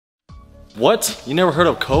What? You never heard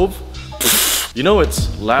of Cove? You know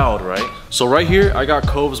it's loud, right? So right here, I got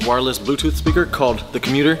Cove's wireless Bluetooth speaker called the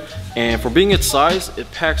Commuter, and for being its size, it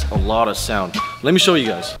packs a lot of sound. Let me show you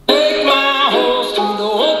guys.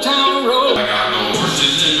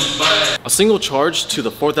 A single charge to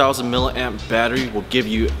the 4000 milliamp battery will give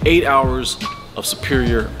you 8 hours of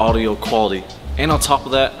superior audio quality. And on top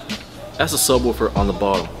of that, that's a subwoofer on the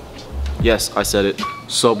bottom. Yes, I said it,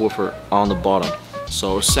 subwoofer on the bottom.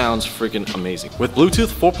 So it sounds freaking amazing. With Bluetooth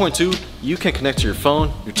 4.2, you can connect to your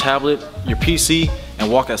phone, your tablet, your PC, and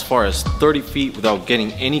walk as far as 30 feet without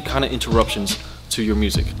getting any kind of interruptions to your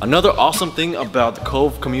music. Another awesome thing about the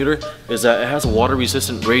Cove Commuter is that it has a water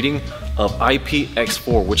resistant rating of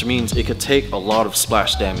IPX4, which means it could take a lot of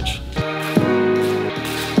splash damage.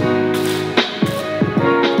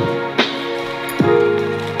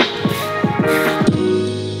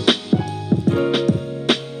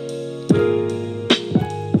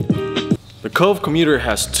 The Cove Commuter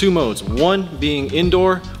has two modes, one being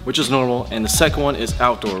indoor, which is normal, and the second one is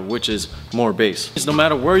outdoor, which is more bass. No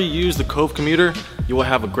matter where you use the Cove Commuter, you will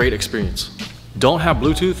have a great experience. Don't have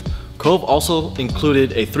Bluetooth? Cove also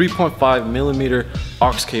included a 3.5mm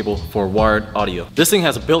aux cable for wired audio. This thing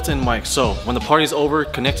has a built-in mic, so when the party's over,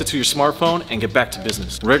 connect it to your smartphone and get back to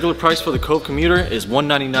business. Regular price for the Cove Commuter is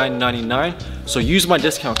 $199.99, so use my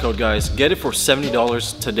discount code, guys. Get it for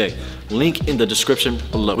 $70 today. Link in the description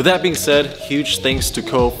below. With that being said, huge thanks to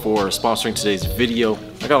Cove for sponsoring today's video.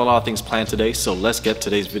 I got a lot of things planned today, so let's get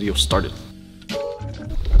today's video started.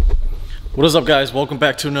 What is up, guys? Welcome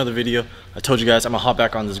back to another video. I told you guys I'm gonna hop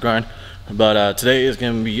back on this grind, but today is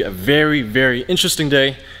gonna be a very interesting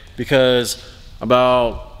day because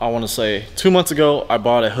about, I want to say 2 months ago, I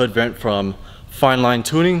bought a hood vent from Fineline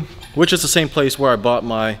Tuning, which is the same place where I bought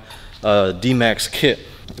my D-Max kit.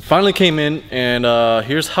 It finally came in, and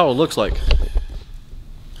here's how it looks like.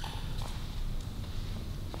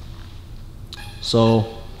 So,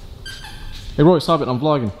 hey Roy, stop it, I'm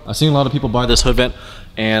vlogging. I've seen a lot of people buy this hood vent,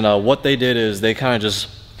 and what they did is they kind of just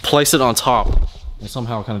placed it on top and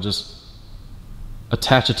somehow kind of just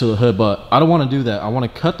attach it to the hood, but I don't want to do that. I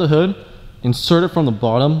want to cut the hood, insert it from the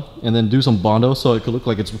bottom, and then do some Bondo so it could look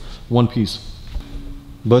like it's one piece.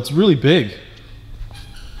 But it's really big.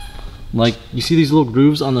 Like, you see these little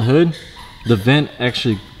grooves on the hood? The vent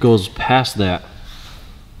actually goes past that.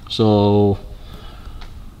 So,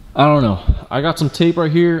 I don't know. I got some tape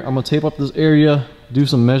right here. I'm gonna tape up this area, do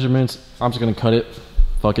some measurements. I'm just gonna cut it.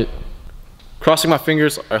 Fuck it. Crossing my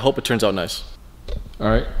fingers, I hope it turns out nice.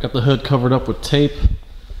 Alright, got the hood covered up with tape.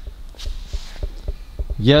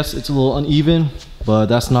 Yes, it's a little uneven, but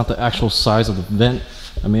that's not the actual size of the vent.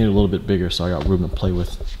 I made it a little bit bigger so I got room to play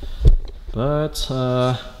with. But,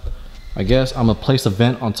 I guess I'm gonna place the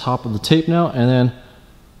vent on top of the tape now and then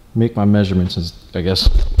make my measurements, and I guess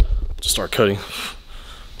just start cutting.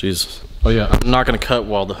 Jesus. Oh yeah, I'm not gonna cut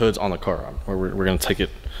while the hood's on the car. We're gonna take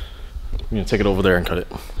it. I'm gonna take it over there and cut it.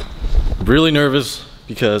 Really nervous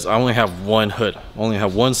because I only have one hood. I only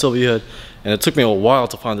have one Silvia hood, and it took me a while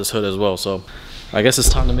to find this hood as well. So I guess it's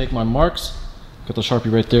time to make my marks. Got the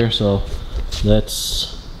Sharpie right there, so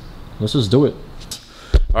let's just do it.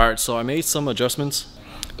 All right, so I made some adjustments.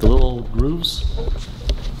 The little grooves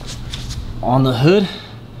on the hood.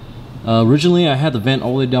 Originally I had the vent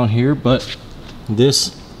all the way down here, but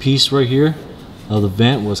this piece right here of the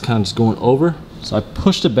vent was kind of just going over, so I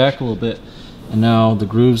pushed it back a little bit, and now the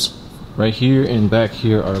grooves right here and back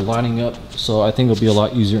here are lining up, so I think it'll be a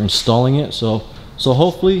lot easier installing it. So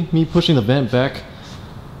hopefully me pushing the vent back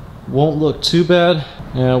won't look too bad.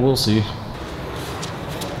 Yeah, we'll see.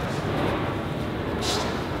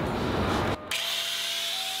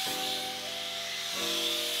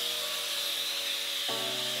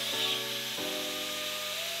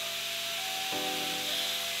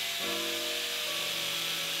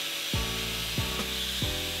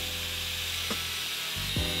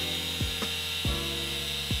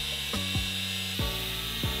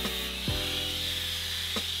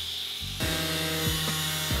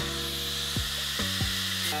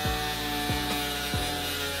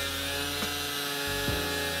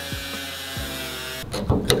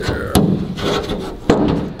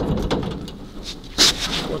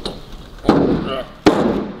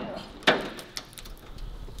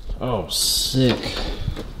 Oh, sick.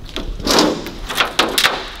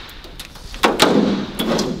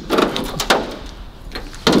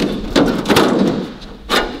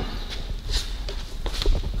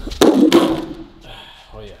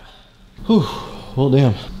 Oh yeah. Whew. Well,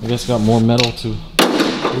 damn. I guess I got more metal to.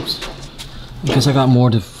 Oops. I guess I got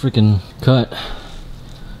more to freaking cut.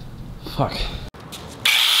 Fuck.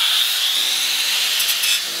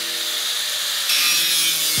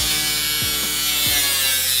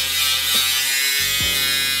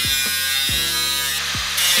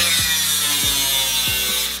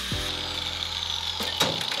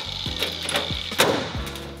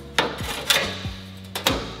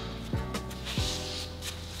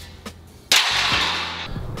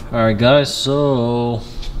 Alright guys, so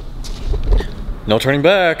no turning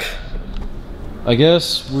back. I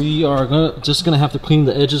guess we are just gonna have to clean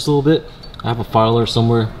the edges a little bit. I have a filer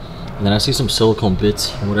somewhere, and then I see some silicone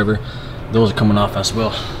bits or whatever. Those are coming off as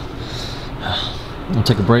well. I'm gonna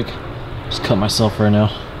take a break. Just cut myself right now.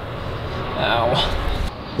 Ow.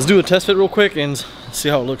 Let's do a test fit real quick and see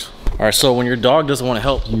how it looks. Alright, so when your dog doesn't want to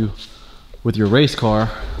help you with your race car,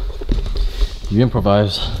 you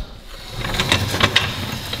improvise.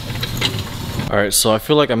 Alright, so I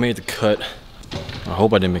feel like I made the cut. I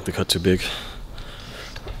hope I didn't make the cut too big.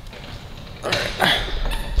 Alright.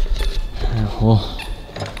 Well,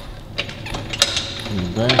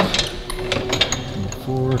 move back, move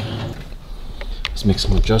forward. Let's make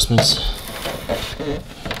some adjustments.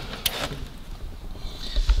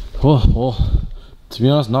 Well, to be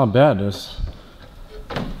honest, not bad. This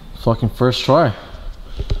fucking first try.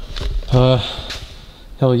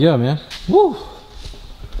 Hell yeah, man. Woo!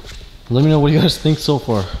 Let me know what you guys think so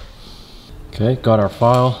far. Okay, got our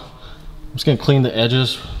file. I'm just gonna clean the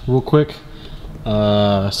edges real quick, so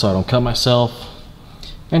I don't cut myself,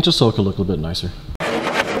 and just so it could look a little bit nicer.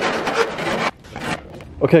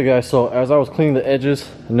 Okay guys, so as I was cleaning the edges,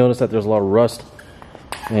 I noticed that there's a lot of rust,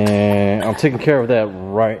 and I'm taking care of that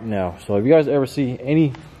right now. So if you guys ever see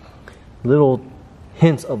any little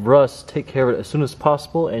hints of rust, take care of it as soon as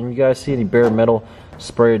possible, and you guys see any bare metal,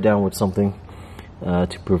 spray it down with something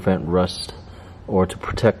to prevent rust or to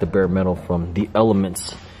protect the bare metal from the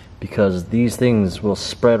elements, because these things will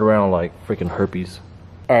spread around like freaking herpes.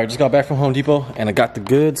 Alright, just got back from Home Depot and I got the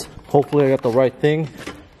goods. Hopefully I got the right thing.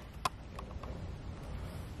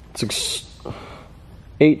 It's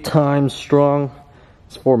 8 times strong.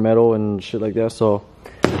 It's for metal and shit like that, so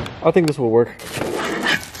I think this will work.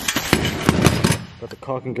 Got the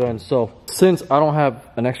caulking gun. So since I don't have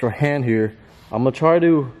an extra hand here, I'm gonna try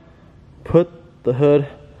to put the hood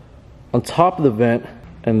on top of the vent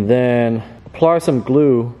and then apply some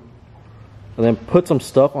glue and then put some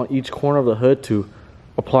stuff on each corner of the hood to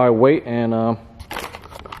apply weight, and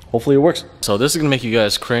hopefully it works. So this is gonna make you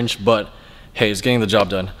guys cringe, but hey, it's getting the job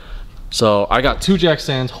done. So I got 2 jack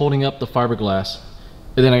stands holding up the fiberglass,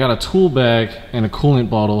 and then I got a tool bag and a coolant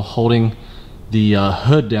bottle holding the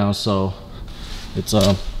hood down, so it's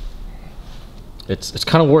kind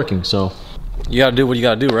of working. So you gotta do what you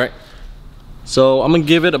gotta do, right? So I'm gonna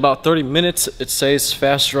give it about 30 minutes. It says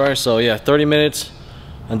fast dry, so yeah, 30 minutes.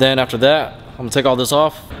 And then after that, I'm gonna take all this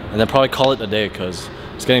off and then probably call it a day, because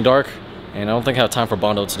it's getting dark and I don't think I have time for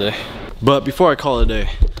Bondo today. But before I call it a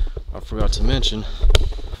day, I forgot to mention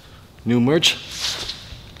new merch.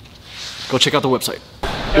 Go check out the website.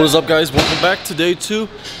 What is up guys, welcome back to day 2,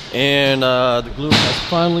 and the glue has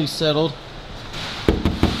finally settled.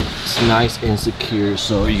 It's nice and secure,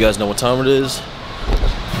 so you guys know what time it is.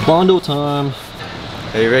 Bondo time.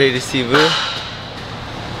 Are you ready to see Vu?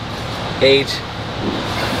 Age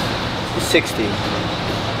 60.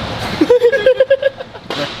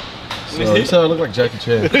 So you said I look like Jackie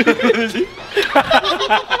Chan.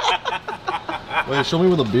 Wait, show me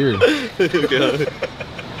with a beard.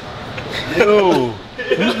 Yo,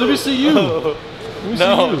 let me see you. Let me see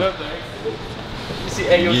you. Let me see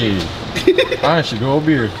AOC. Yeah. I should grow a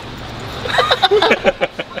beard.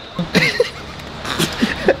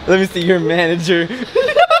 Let me see your manager.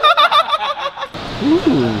 Ooh.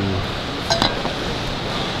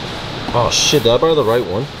 Oh shit, did I buy the right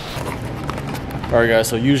one? Alright guys,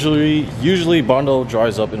 so usually Bondo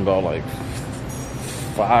dries up in about like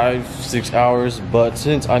 5-6 hours, but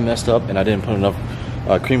since I messed up and I didn't put enough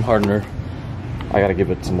cream hardener, I gotta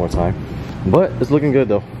give it some more time. But it's looking good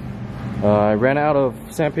though. I ran out of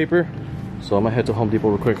sandpaper, so I'm gonna head to Home Depot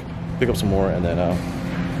real quick, pick up some more, and then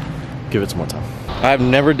give it some more time. I've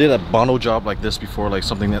never did a Bondo job like this before, like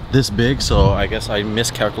something this big, so I guess I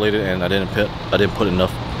miscalculated and I didn't put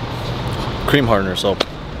enough cream hardener. So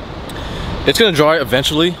it's gonna dry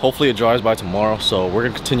eventually. Hopefully it dries by tomorrow, so we're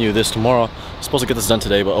gonna continue this tomorrow. I'm supposed to get this done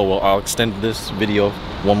today, but oh well, I'll extend this video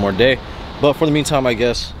one more day. But for the meantime, I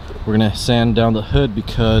guess we're gonna sand down the hood,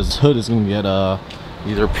 because the hood is gonna get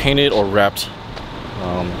either painted or wrapped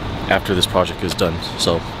after this project is done.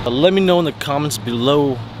 So let me know in the comments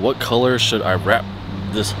below, what color should I wrap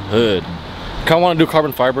this hood. I kind of want to do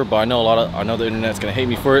carbon fiber, but I know the internet's gonna hate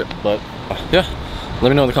me for it. But yeah, let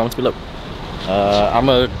me know in the comments below. I'm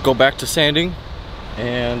gonna go back to sanding,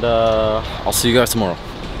 and I'll see you guys tomorrow.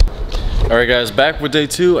 Alright guys, back with day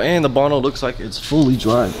 2, and the Bondo looks like it's fully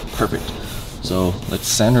dried. Perfect. So let's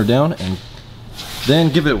sand her down and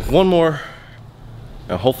then give it one more,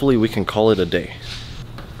 and hopefully we can call it a day.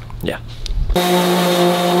 Yeah.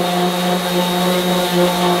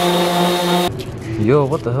 Yo,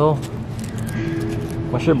 what the hell?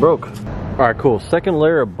 My shit broke. All right, cool. Second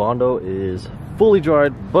layer of Bondo is fully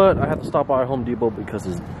dried, but I had to stop by Home Depot because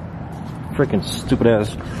this freaking stupid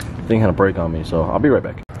ass thing had a break on me. So I'll be right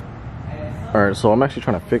back. All right, so I'm actually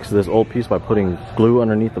trying to fix this old piece by putting glue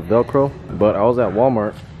underneath the Velcro, but I was at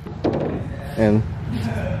Walmart and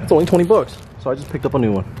it's only 20 bucks. So I just picked up a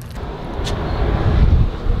new one.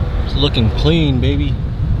 It's looking clean, baby.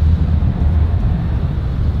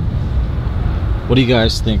 What do you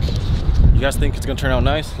guys think? You guys think it's gonna turn out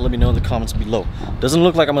nice? Let me know in the comments below. Doesn't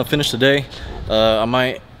look like I'm gonna finish today.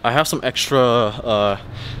 I have some extra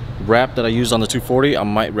wrap that I used on the 240. I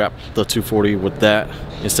might wrap the 240 with that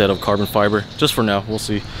instead of carbon fiber, just for now. We'll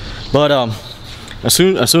see. But as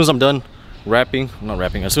soon as I'm done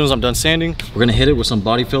as soon as I'm done sanding, we're gonna hit it with some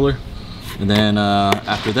body filler, and then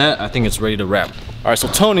after that I think it's ready to wrap. All right, so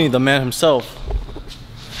Tony, the man himself,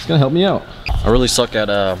 is gonna help me out. I really suck at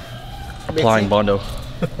applying Bondo.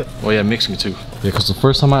 Oh yeah, mixing too. Yeah, because the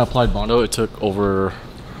first time I applied Bondo, it took over,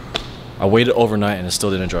 I waited overnight and it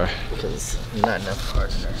still didn't dry. Because not enough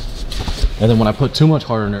hardener. And then when I put too much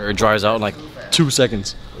hardener, it dries out in like 2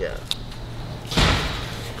 seconds. Yeah.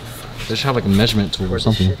 They should have like a measurement tool or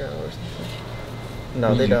something.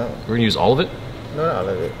 No, they don't. We're gonna use all of it? No, not all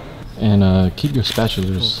of it. And keep your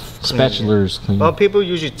spatulas clean. Well, people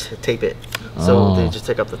usually tape it. So they just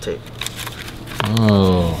take up the tape.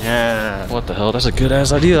 Oh. Yeah. What the hell? That's a good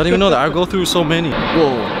ass idea. I didn't even know that. I go through so many.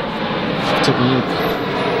 Whoa. Technique.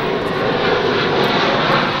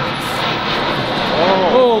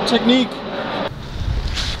 Oh, technique.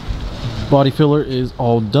 Body filler is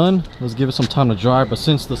all done. Let's give it some time to dry. But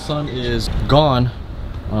since the sun is gone,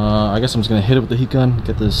 I guess I'm just gonna hit it with the heat gun,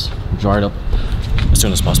 get this dried up as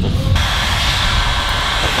soon as possible.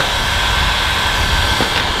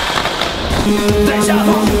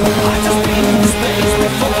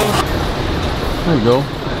 There you go.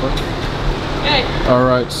 Hey. All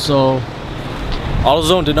right, so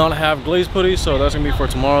AutoZone did not have glaze putty, so that's gonna be for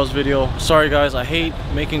tomorrow's video. Sorry guys, I hate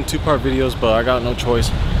making two-part videos, but I got no choice.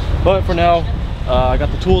 But for now, I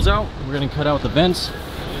got the tools out. We're gonna cut out the vents,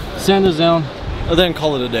 sand this down, and then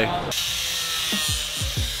call it a day.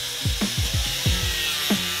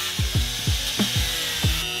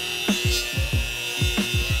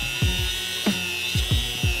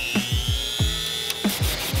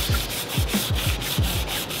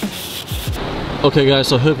 Okay guys,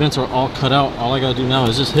 so hood vents are all cut out. All I gotta do now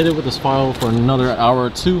is just hit it with this file for another hour or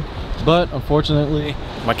two. But unfortunately,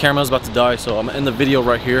 my camera's about to die, so I'm gonna end the video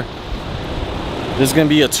right here. This is gonna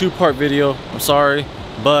be a two-part video. I'm sorry,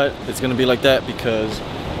 but it's gonna be like that because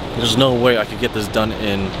there's no way I could get this done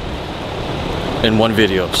in one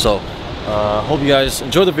video. So hope you guys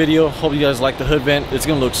enjoy the video. Hope you guys like the hood vent. It's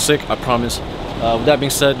gonna look sick, I promise. With that being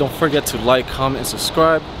said, don't forget to like, comment, and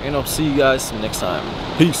subscribe, and I'll see you guys next time.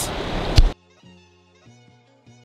 Peace.